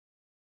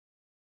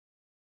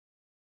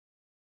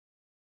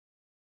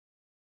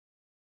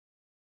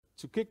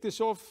To kick this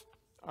off,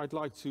 I'd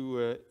like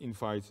to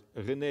invite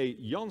René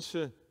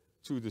Jansen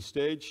to the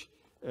stage.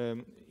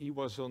 He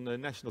was on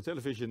national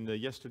television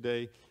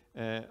yesterday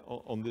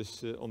on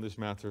this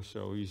matter,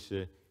 so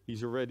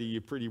he's already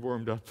pretty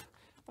warmed up,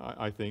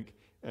 I think,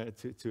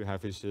 to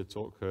have his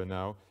talk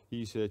now.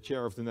 He's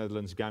chair of the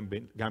Netherlands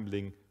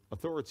Gambling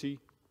Authority,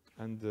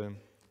 and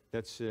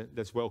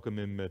let's welcome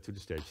him to the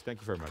stage.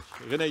 Thank you very much,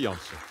 René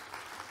Jansen.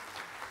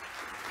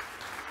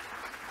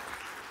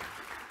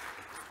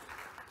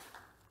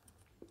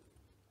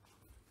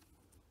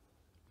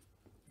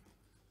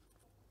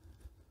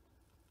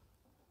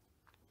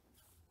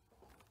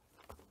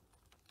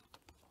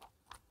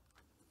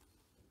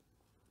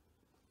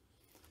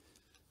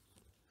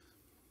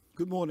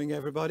 Good morning,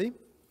 everybody.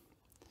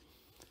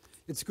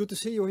 It's good to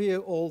see you here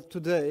all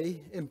today,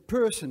 in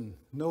person,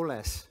 no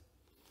less.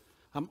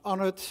 I'm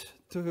honored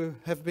to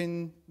have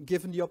been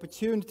given the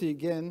opportunity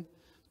again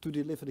to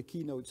deliver the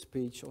keynote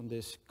speech on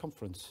this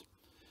conference.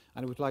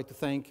 And I would like to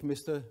thank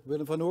Mr.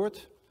 Willem van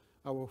Oort,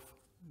 our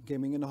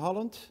Gaming in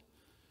Holland,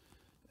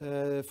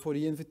 for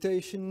the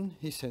invitation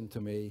he sent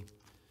to me.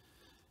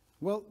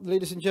 Well,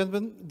 ladies and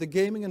gentlemen, the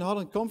Gaming in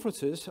Holland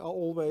conferences are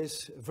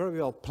always very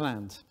well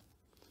planned.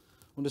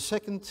 On the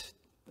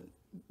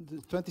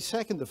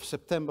 22nd of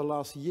September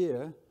last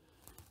year,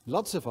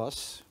 lots of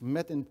us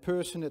met in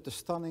person at the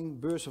stunning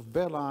Beurs of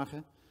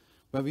Berlage,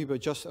 where we were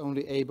just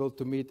only able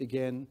to meet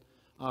again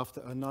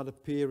after another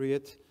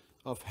period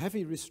of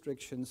heavy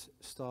restrictions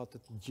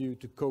started due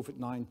to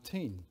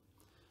COVID-19.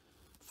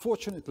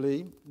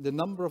 Fortunately, the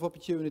number of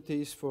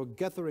opportunities for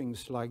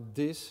gatherings like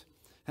this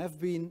have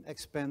been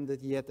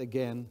expanded yet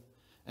again,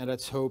 and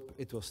let's hope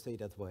it will stay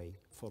that way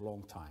for a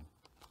long time.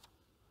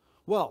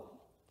 Well,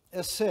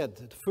 as said,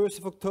 the 1st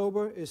of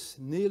October is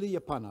nearly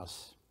upon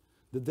us,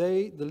 the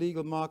day the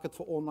legal market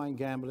for online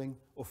gambling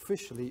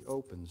officially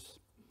opens.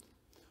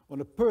 On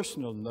a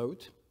personal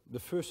note, the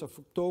 1st of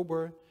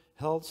October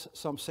holds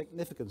some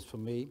significance for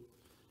me,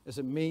 as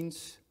it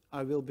means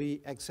I will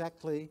be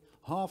exactly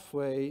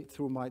halfway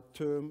through my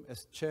term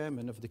as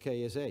chairman of the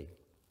KSA.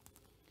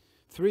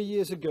 3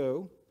 years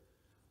ago,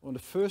 on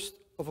the 1st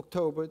of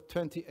October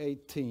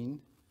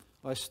 2018,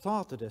 I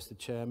started as the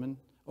chairman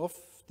of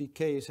the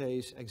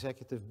KSA's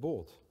executive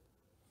board.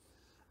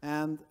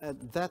 And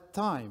at that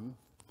time,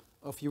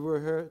 if you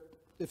were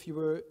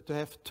to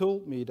have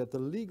told me that the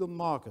legal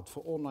market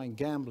for online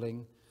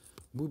gambling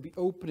would be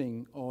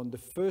opening on the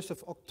 1st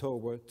of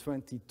October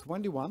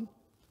 2021,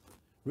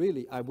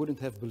 really, I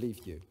wouldn't have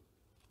believed you.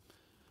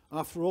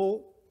 After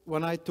all,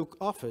 when I took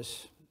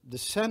office, the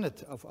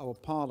Senate of our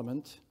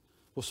parliament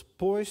was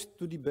poised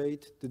to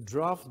debate the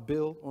draft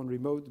bill on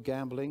remote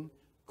gambling,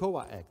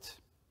 COA Act.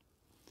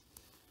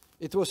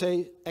 It was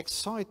an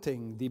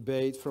exciting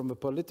debate from a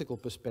political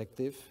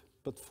perspective,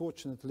 but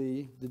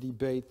fortunately the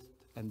debate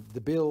and the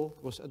bill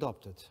was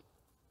adopted.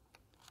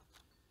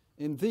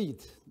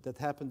 Indeed, that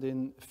happened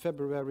in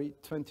February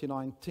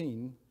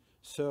 2019,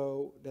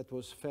 so that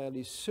was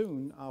fairly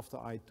soon after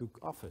I took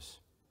office.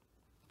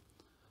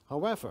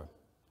 However,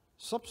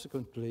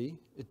 subsequently,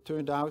 it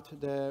turned out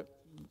there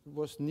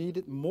was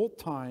needed more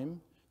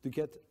time to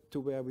get to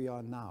where we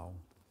are now.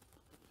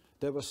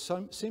 There was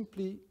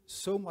simply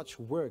so much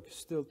work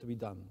still to be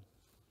done.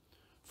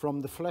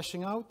 From the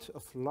fleshing out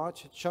of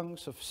large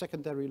chunks of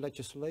secondary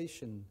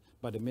legislation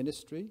by the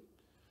ministry,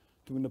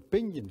 to an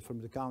opinion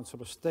from the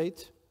Council of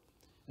State,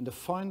 and the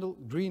final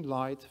green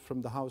light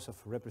from the House of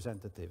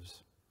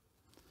Representatives.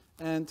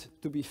 And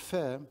to be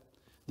fair,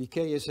 the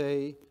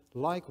KSA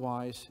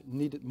likewise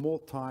needed more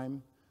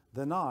time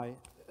than I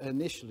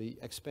initially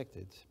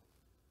expected.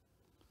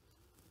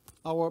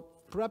 Our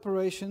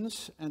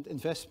preparations and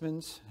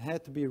investments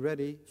had to be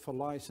ready for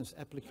license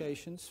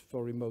applications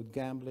for remote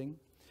gambling,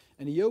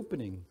 and the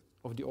opening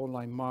of the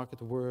online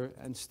market were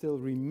and still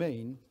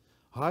remain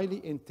highly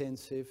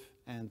intensive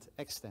and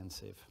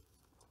extensive.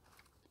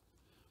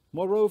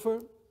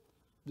 Moreover,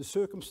 the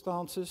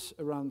circumstances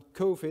around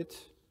COVID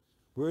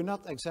were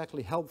not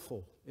exactly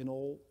helpful in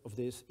all of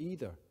this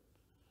either.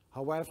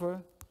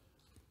 However,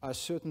 I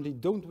certainly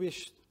don't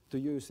wish to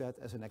use that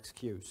as an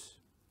excuse.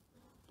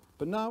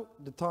 But now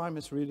the time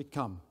has really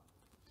come.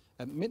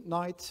 At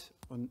midnight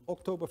on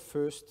October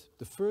 1st,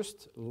 the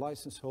first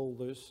license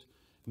holders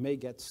may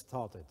get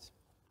started.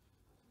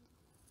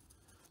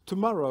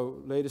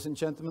 Tomorrow, ladies and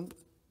gentlemen,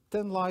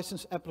 10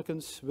 license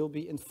applicants will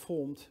be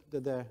informed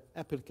that their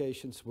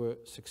applications were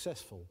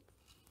successful,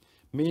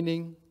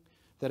 meaning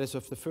that as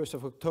of the 1st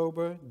of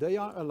October, they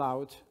are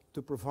allowed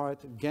to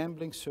provide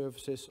gambling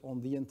services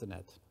on the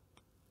internet.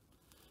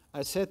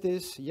 I said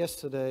this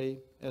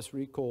yesterday, as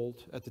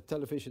recalled, at the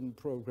television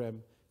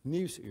program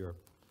Nieuwsuur,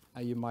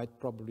 and you might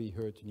probably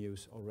heard the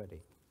news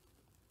already.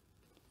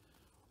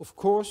 Of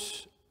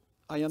course,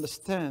 I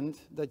understand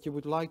that you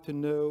would like to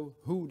know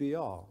who they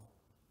are,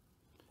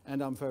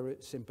 and I'm very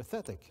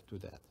sympathetic to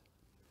that.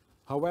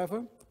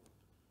 However,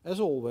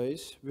 as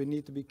always, we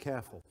need to be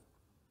careful.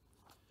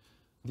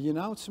 The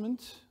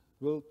announcement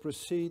will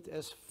proceed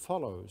as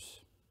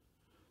follows.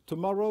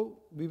 Tomorrow,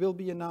 we will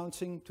be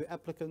announcing to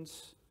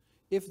applicants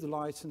if the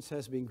license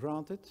has been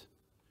granted,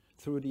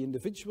 through the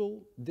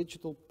individual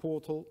digital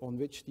portal on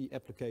which the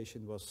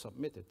application was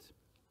submitted.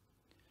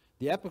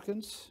 The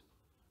applicants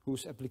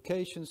whose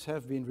applications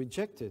have been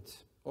rejected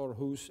or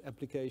whose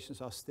applications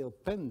are still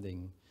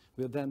pending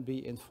will then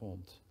be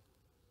informed.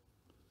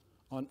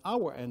 On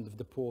our end of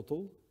the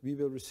portal, we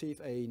will receive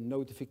a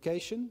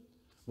notification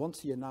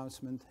once the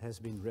announcement has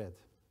been read.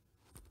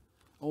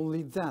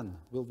 Only then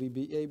will we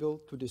be able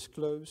to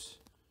disclose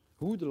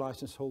who the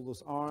license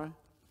holders are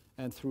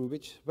and through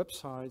which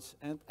websites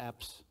and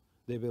apps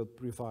they will be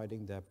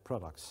providing their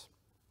products.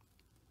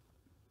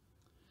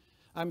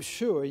 I'm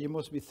sure you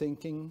must be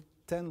thinking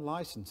 10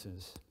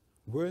 licenses.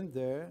 Weren't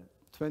there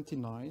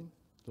 29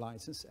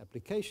 license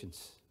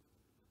applications?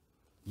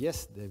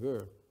 Yes, they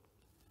were.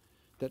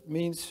 That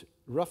means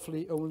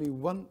roughly only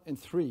 1 in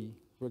 3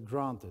 were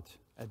granted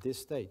at this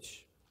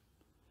stage.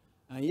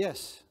 And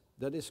yes,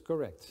 that is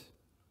correct.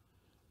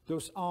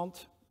 Those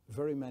aren't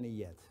very many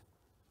yet.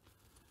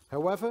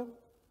 However,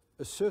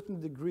 a certain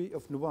degree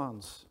of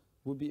nuance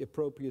would be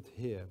appropriate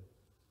here.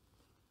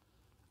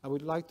 I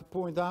would like to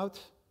point out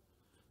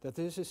that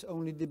this is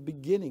only the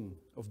beginning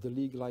of the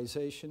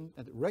legalization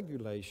and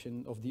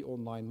regulation of the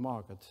online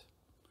market.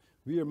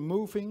 We are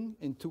moving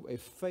into a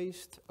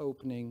phased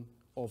opening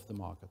of the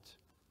market.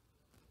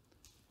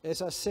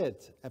 As I said,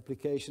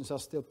 applications are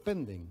still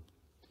pending,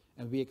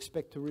 and we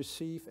expect to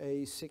receive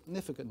a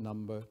significant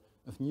number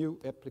of new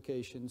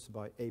applications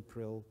by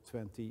April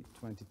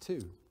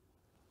 2022.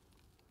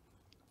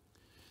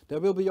 There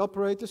will be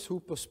operators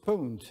who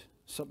postponed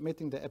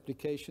submitting their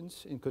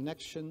applications in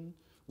connection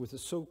with the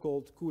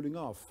so-called cooling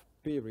off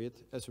period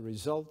as a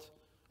result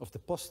of the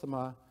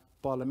Postema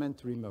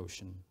parliamentary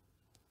motion.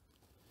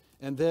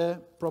 And there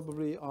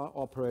probably are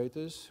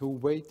operators who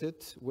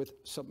waited with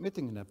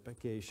submitting an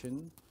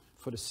application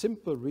for the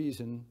simple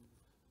reason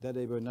that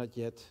they were not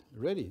yet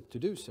ready to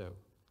do so.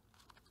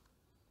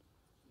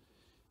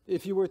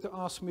 If you were to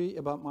ask me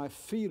about my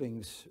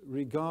feelings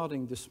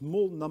regarding the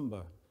small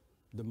number,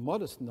 the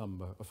modest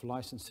number of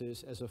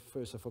licenses as of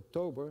 1st of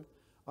October,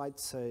 I'd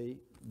say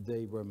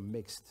they were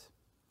mixed.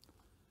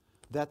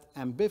 That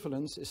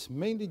ambivalence is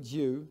mainly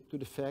due to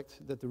the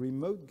fact that the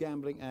Remote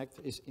Gambling Act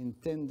is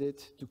intended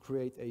to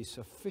create a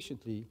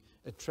sufficiently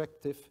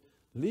attractive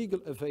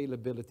legal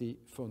availability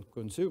for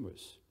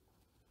consumers,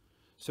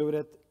 so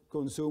that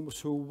consumers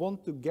who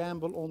want to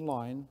gamble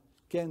online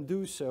can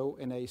do so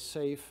in a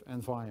safe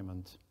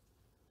environment,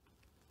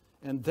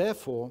 and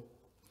therefore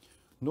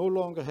no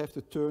longer have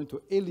to turn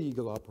to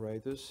illegal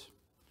operators,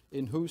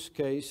 in whose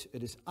case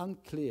it is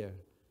unclear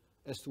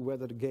as to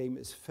whether the game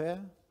is fair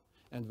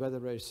and whether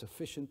there is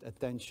sufficient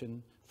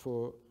attention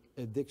for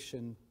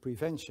addiction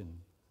prevention.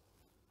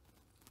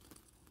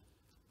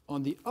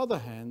 On the other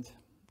hand,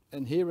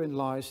 and herein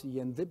lies the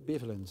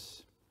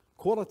ambivalence,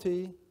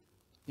 quality,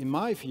 in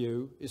my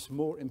view, is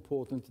more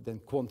important than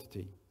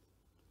quantity.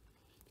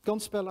 De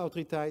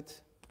Kansspelautoriteit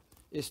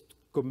is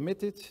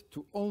committed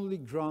to only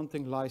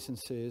granting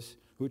licenses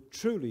who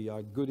truly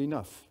are good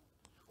enough,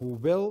 who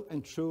will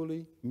and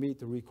truly meet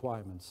the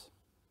requirements.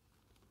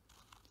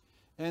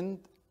 And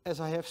as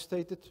I have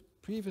stated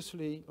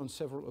previously on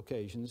several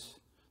occasions,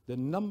 the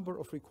number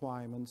of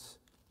requirements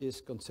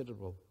is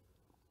considerable.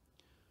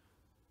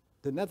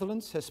 The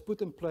Netherlands has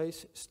put in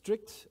place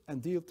strict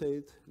and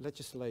detailed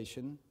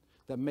legislation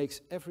that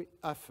makes every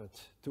effort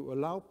to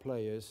allow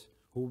players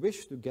who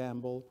wish to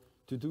gamble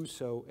to do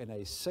so in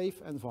a safe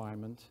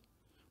environment,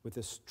 with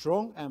a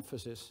strong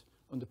emphasis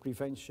on the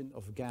prevention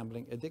of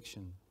gambling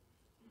addiction.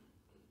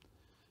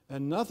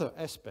 Another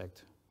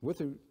aspect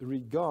with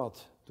regard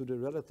to the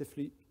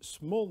relatively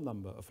small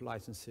number of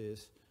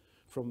licenses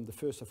from the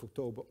 1st of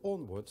October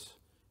onwards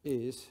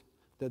is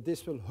that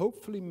this will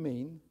hopefully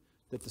mean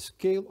that the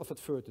scale of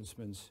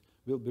advertisements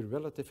will be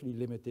relatively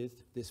limited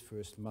this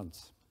first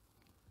month.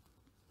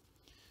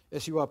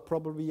 As you are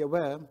probably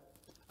aware,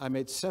 I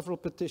made several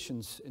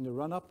petitions in the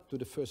run-up to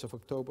the 1st of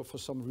October for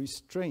some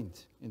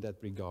restraint in that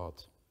regard,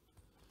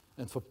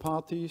 and for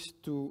parties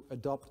to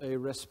adopt a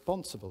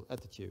responsible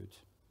attitude,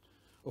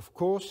 of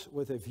course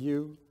with a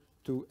view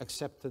to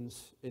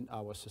acceptance in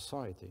our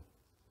society.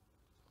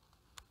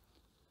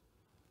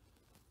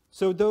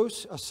 So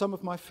those are some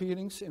of my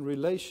feelings in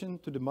relation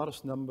to the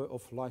modest number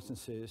of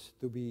licenses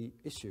to be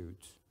issued.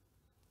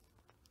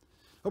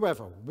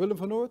 However, Willem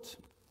van Oort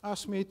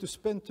asked me to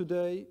spend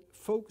today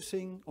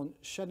focusing on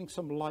shedding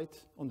some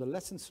light on the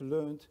lessons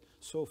learned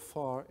so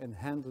far in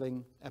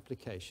handling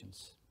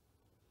applications.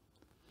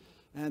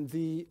 And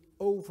the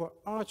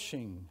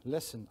overarching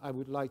lesson I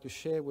would like to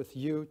share with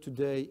you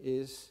today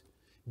is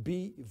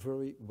be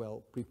very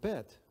well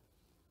prepared.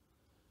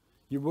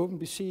 You won't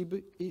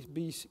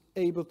be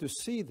able to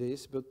see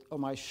this, but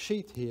on my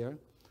sheet here,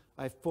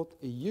 I've put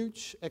a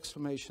huge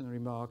exclamation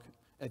remark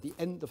at the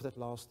end of that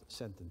last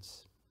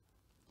sentence.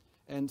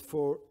 And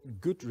for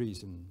good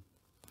reason.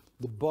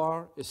 The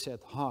bar is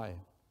set high,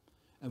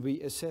 and we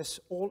assess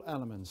all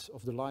elements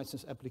of the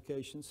license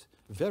applications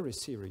very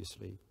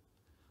seriously.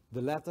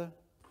 The latter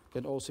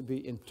can also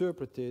be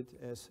interpreted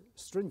as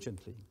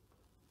stringently.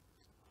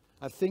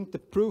 I think the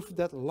proof of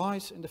that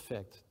lies in the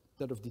fact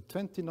that of the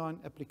 29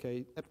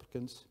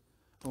 applicants,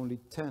 only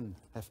 10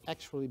 have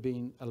actually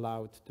been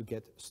allowed to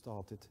get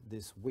started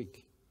this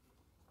week.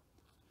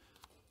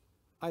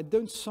 I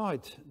don't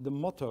cite the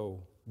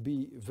motto,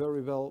 "Be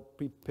very well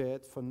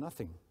prepared for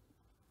nothing,"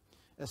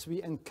 as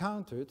we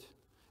encountered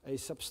a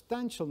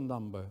substantial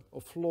number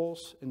of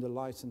flaws in the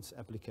license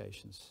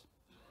applications.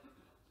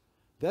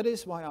 That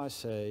is why I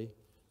say,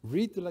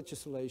 read the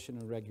legislation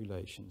and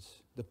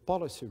regulations, the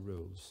policy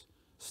rules,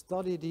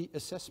 study the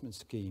assessment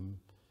scheme,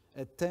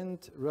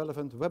 attend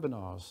relevant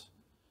webinars,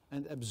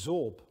 and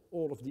absorb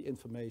all of the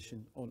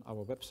information on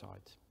our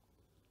website.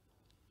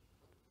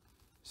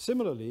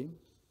 Similarly,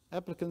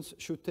 applicants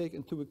should take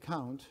into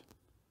account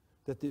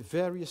that the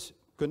various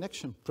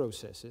connection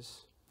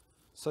processes,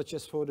 such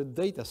as for the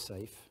data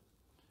safe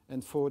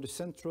and for the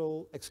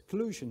central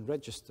exclusion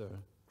register,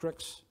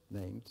 CRUX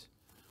named,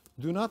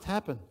 do not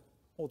happen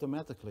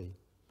automatically,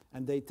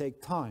 and they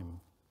take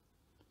time.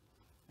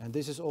 And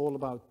this is all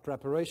about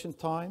preparation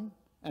time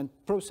and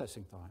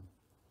processing time.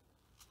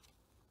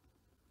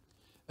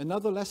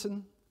 Another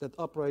lesson that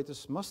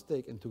operators must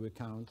take into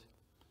account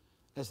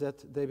is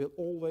that they will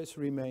always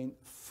remain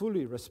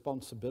fully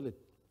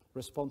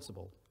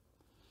responsible,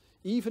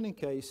 even in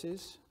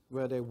cases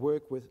where they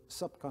work with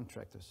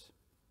subcontractors.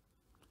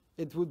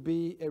 It would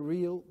be a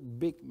real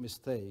big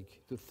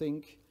mistake to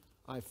think,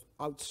 I've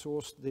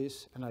outsourced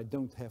this and I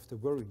don't have to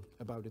worry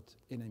about it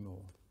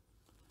anymore.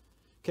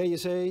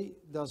 KSA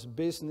does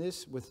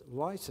business with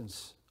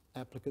license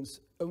applicants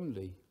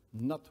only,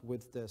 not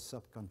with their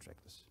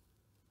subcontractors.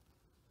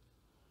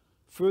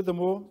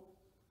 Furthermore,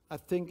 I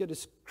think it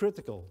is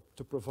critical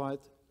to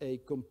provide a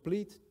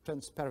complete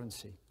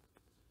transparency,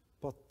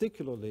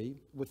 particularly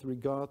with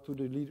regard to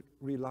the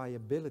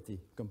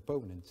reliability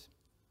component.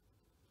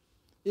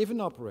 If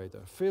an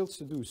operator fails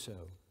to do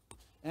so,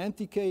 and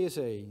the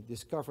KSA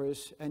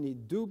discovers any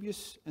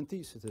dubious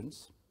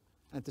antecedents,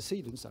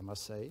 I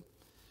must say,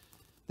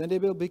 then they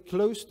will be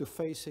close to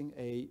facing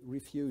a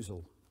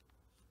refusal.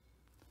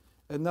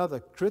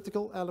 Another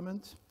critical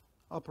element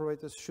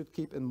operators should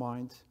keep in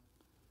mind: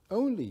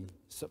 only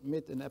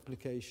submit an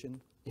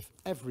application if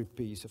every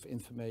piece of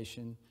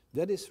information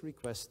that is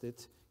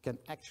requested can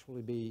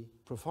actually be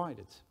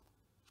provided.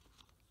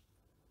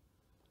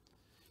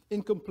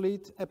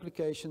 Incomplete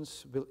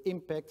applications will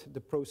impact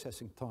the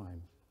processing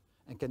time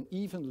and can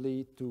even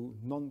lead to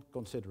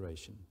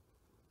non-consideration.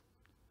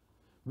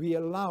 We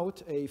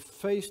allowed a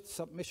phased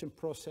submission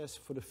process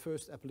for the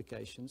first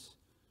applications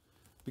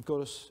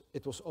because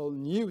it was all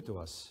new to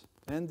us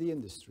and the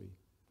industry,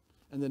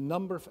 and the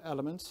number of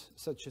elements,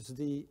 such as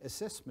the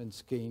assessment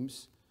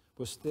schemes,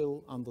 was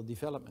still under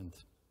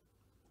development.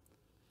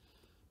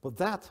 But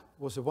that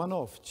was a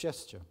one-off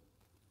gesture,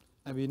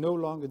 and we no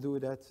longer do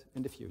that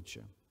in the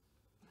future.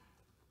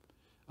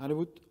 And I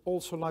would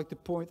also like to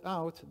point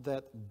out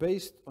that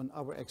based on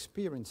our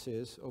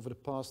experiences over the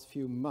past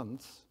few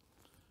months,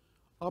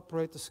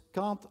 operators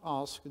can't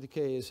ask the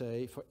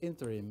KSA for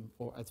interim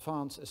or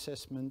advanced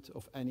assessment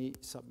of any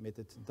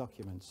submitted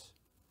documents.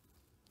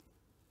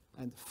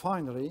 And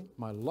finally,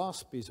 my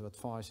last piece of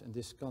advice in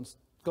this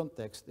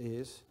context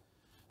is,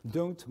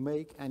 don't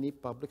make any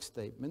public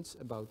statements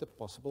about the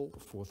possible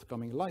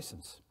forthcoming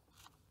license.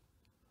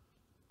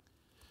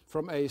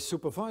 From a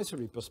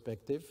supervisory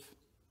perspective,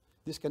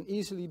 this can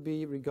easily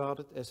be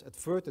regarded as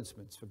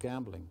advertisements for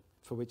gambling,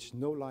 for which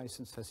no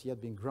license has yet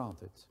been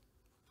granted.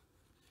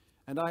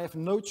 And I have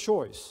no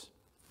choice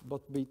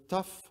but to be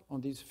tough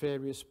on these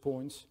various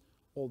points,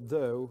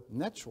 although,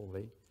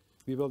 naturally,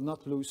 we will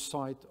not lose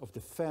sight of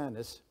the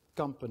fairness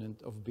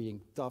component of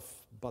being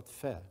tough but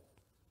fair.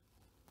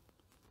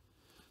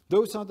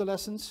 Those are the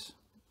lessons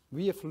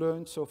we have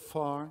learned so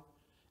far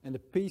and the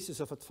pieces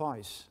of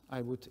advice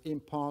I would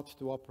impart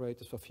to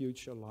operators for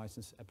future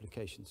license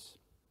applications.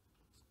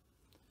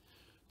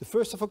 The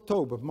 1st of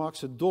October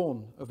marks the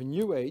dawn of a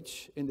new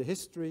age in the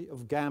history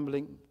of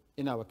gambling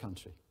in our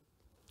country.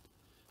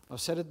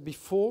 I've said it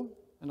before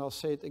and I'll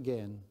say it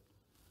again.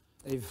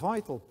 A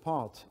vital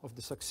part of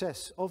the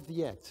success of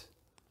the Act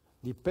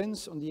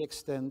depends on the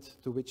extent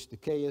to which the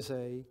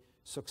KSA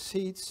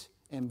succeeds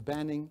in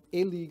banning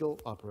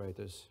illegal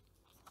operators.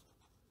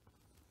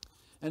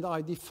 And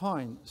I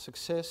define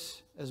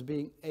success as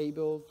being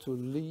able to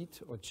lead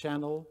or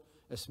channel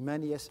as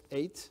many as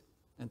 8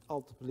 and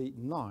ultimately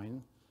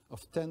 9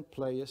 of 10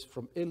 players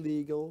from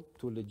illegal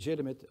to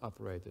legitimate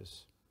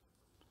operators.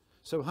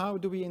 So how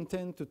do we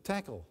intend to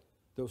tackle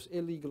those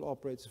illegal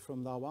operators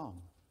from now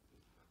on?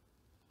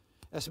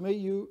 As may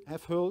you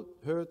have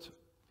heard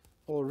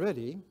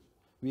already,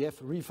 we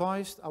have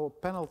revised our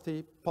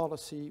penalty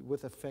policy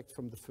with effect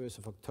from the 1st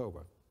of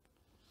October.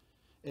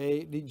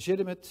 A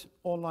legitimate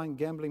online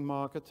gambling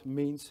market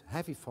means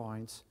heavy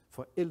fines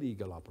for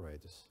illegal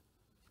operators.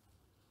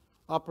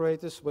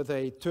 Operators with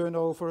a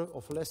turnover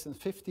of less than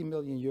 50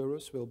 million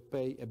euros will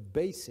pay a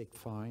basic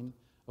fine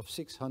of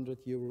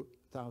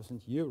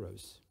 600,000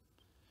 euros,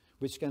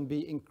 which can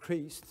be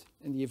increased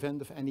in the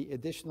event of any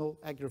additional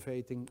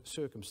aggravating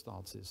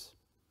circumstances.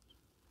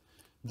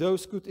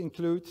 Those could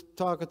include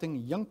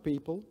targeting young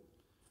people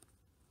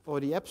or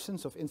the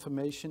absence of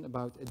information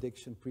about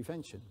addiction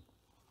prevention.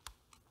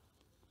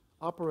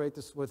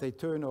 Operators with a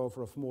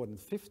turnover of more than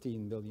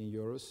 15 million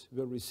euros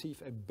will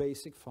receive a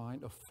basic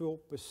fine of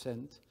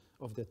 4%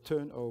 of their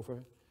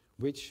turnover,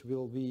 which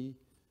will be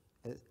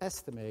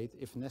estimated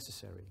if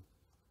necessary.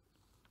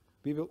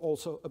 We will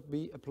also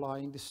be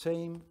applying the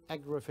same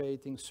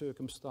aggravating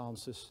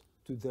circumstances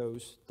to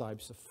those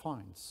types of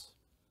fines.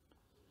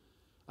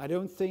 I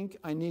don't think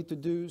I need to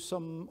do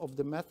some of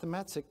the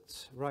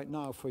mathematics right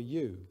now for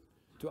you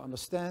to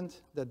understand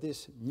that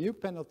this new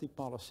penalty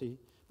policy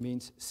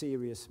means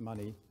serious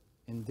money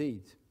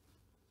indeed.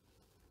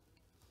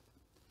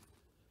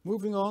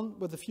 Moving on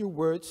with a few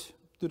words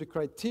to the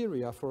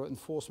criteria for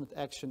enforcement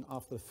action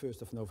after the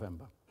 1st of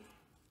November.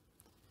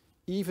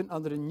 Even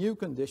under the new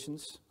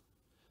conditions,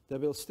 there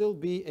will still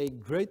be a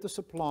greater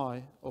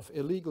supply of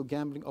illegal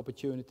gambling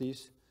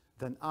opportunities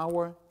than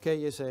our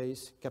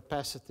KSA's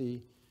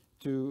capacity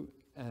to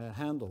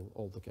handle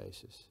all the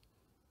cases.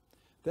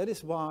 That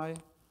is why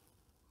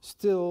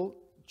still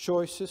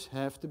choices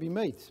have to be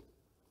made.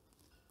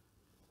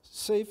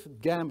 Safe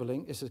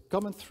gambling is a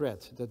common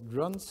thread that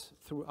runs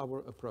through our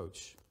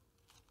approach.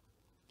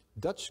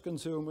 Dutch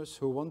consumers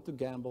who want to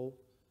gamble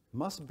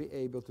must be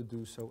able to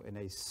do so in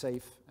a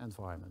safe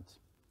environment.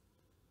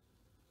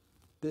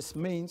 This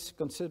means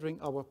considering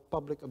our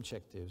public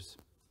objectives.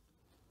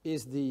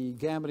 Is the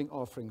gambling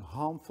offering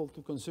harmful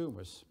to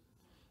consumers?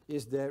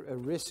 Is there a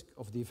risk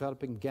of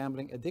developing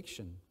gambling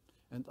addiction?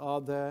 And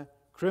are there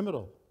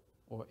criminal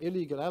or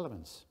illegal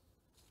elements?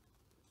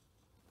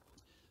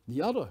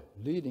 The other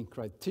leading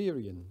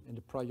criterion in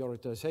the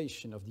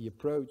prioritization of the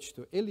approach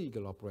to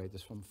illegal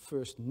operators from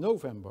 1st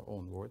November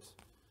onwards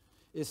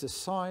is the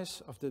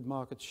size of the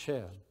market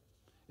share.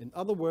 In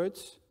other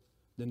words,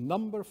 the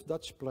number of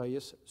Dutch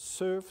players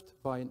served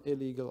by an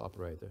illegal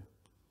operator.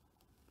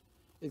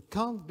 It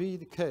can't be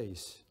the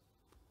case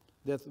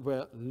that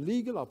where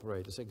legal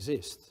operators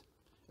exist,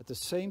 at the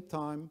same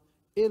time,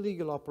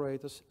 illegal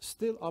operators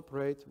still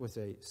operate with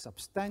a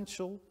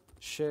substantial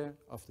share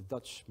of the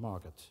Dutch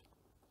market.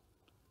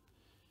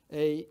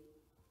 A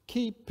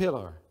key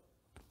pillar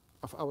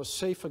of our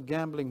safer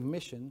gambling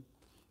mission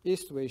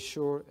is to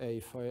ensure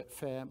a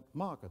fair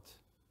market.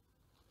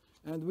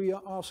 And we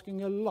are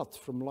asking a lot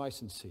from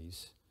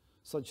licensees,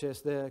 such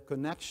as their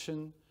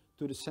connection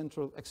to the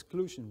Central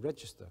Exclusion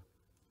Register.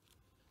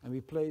 And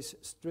we place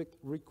strict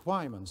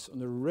requirements on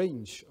a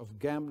range of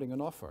gambling on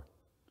offer.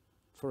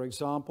 For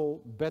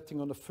example, betting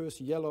on the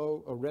first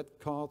yellow or red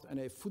card in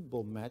a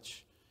football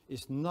match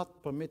is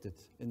not permitted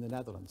in the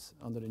Netherlands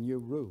under the new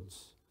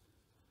rules.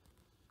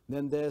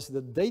 Then there's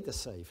the data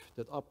safe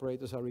that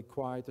operators are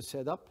required to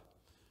set up,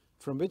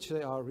 from which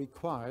they are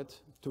required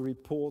to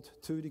report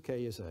to the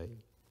KSA.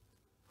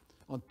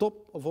 On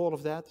top of all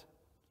of that,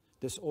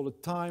 there's all the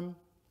time,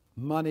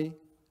 money,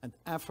 and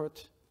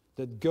effort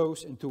that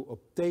goes into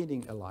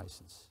obtaining a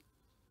license.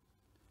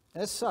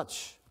 As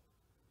such,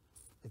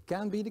 it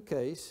can be the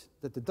case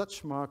that the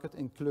Dutch market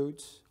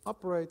includes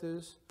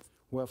operators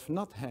who have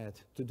not had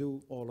to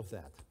do all of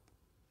that.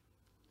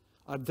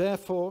 I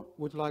therefore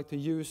would like to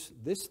use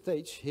this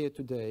stage here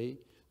today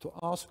to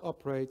ask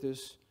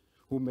operators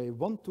who may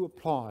want to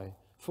apply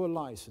for a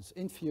license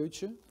in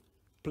future,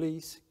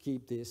 please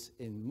keep this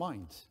in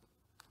mind.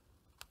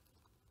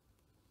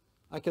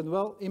 I can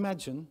well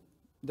imagine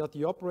that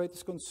the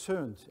operators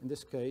concerned in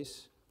this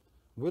case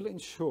will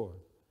ensure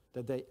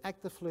that they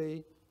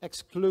actively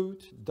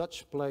exclude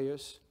Dutch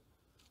players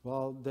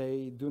while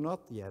they do not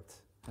yet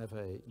have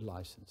a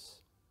license.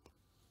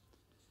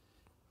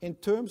 In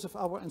terms of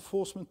our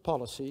enforcement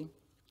policy,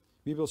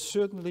 we will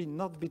certainly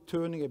not be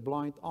turning a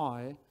blind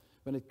eye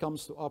when it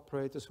comes to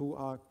operators who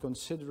are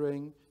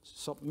considering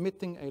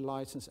submitting a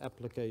license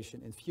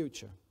application in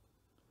future.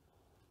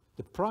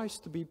 The price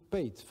to be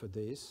paid for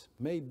this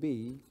may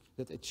be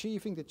that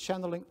achieving the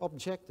channeling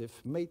objective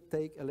may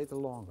take a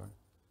little longer.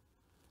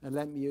 And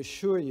let me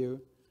assure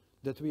you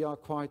that we are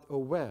quite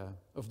aware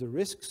of the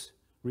risks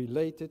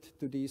related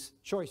to these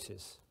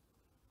choices.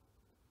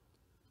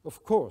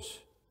 Of course,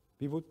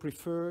 we would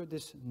prefer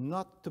this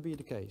not to be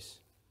the case.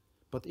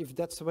 But if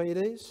that's the way it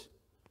is,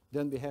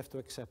 then we have to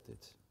accept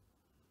it.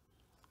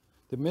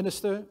 The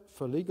Minister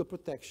for Legal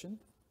Protection,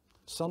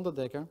 Sander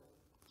Dekker,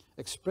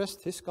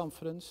 expressed his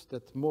confidence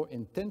that more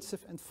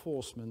intensive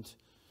enforcement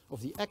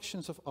of the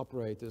actions of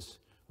operators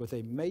with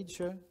a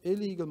major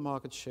illegal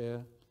market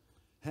share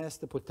has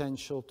the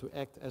potential to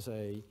act as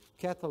a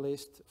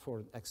catalyst for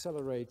an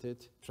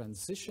accelerated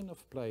transition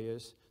of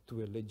players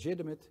to a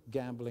legitimate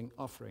gambling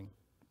offering.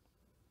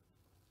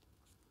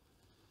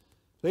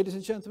 Ladies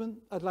and gentlemen,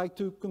 I'd like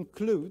to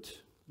conclude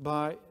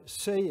by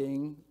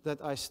saying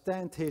that I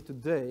stand here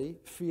today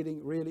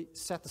feeling really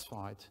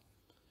satisfied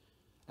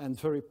and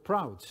very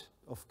proud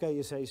of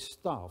KSA's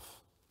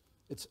staff,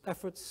 its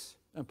efforts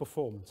and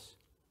performance.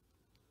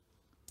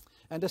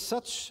 And as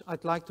such,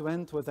 I'd like to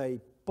end with a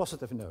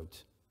positive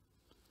note.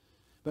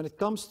 When it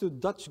comes to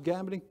Dutch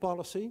gambling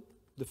policy,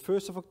 the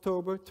 1st of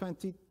October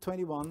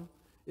 2021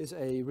 is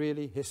a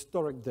really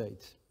historic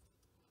date.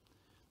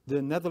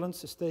 the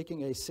Netherlands is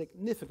taking a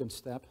significant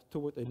step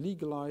toward a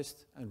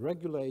legalized and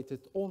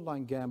regulated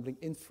online gambling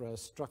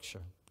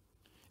infrastructure.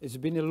 It's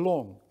been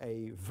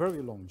a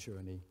very long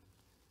journey,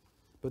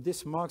 but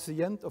this marks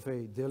the end of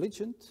a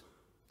diligent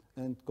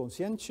and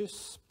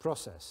conscientious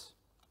process.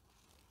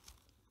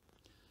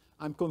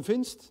 I'm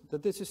convinced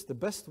that this is the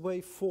best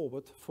way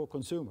forward for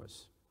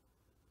consumers.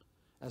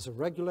 As a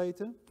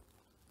regulator,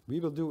 we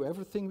will do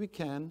everything we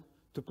can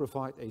to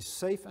provide a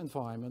safe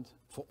environment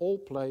for all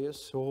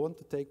players who want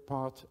to take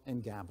part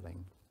in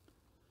gambling.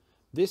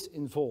 This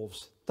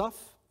involves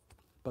tough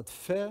but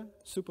fair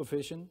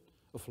supervision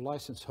of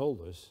license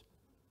holders,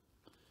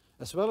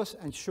 as well as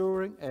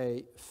ensuring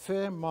a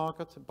fair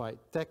market by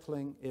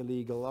tackling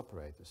illegal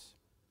operators.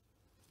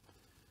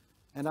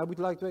 And I would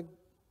like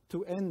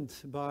to end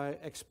by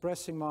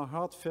expressing my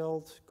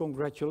heartfelt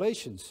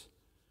congratulations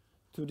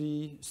to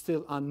the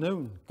still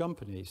unknown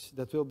companies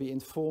that will be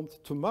informed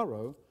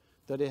tomorrow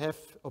that they have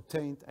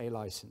obtained a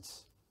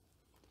license.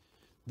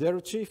 Their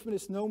achievement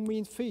is no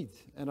mean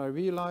feat, and I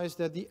realize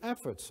that the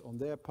efforts on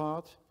their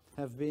part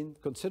have been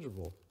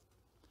considerable.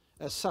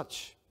 As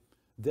such,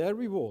 their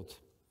reward,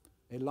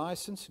 a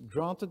license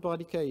granted by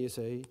the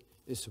KSA,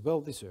 is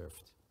well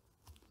deserved.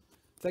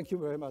 Thank you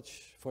very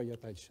much for your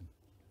attention.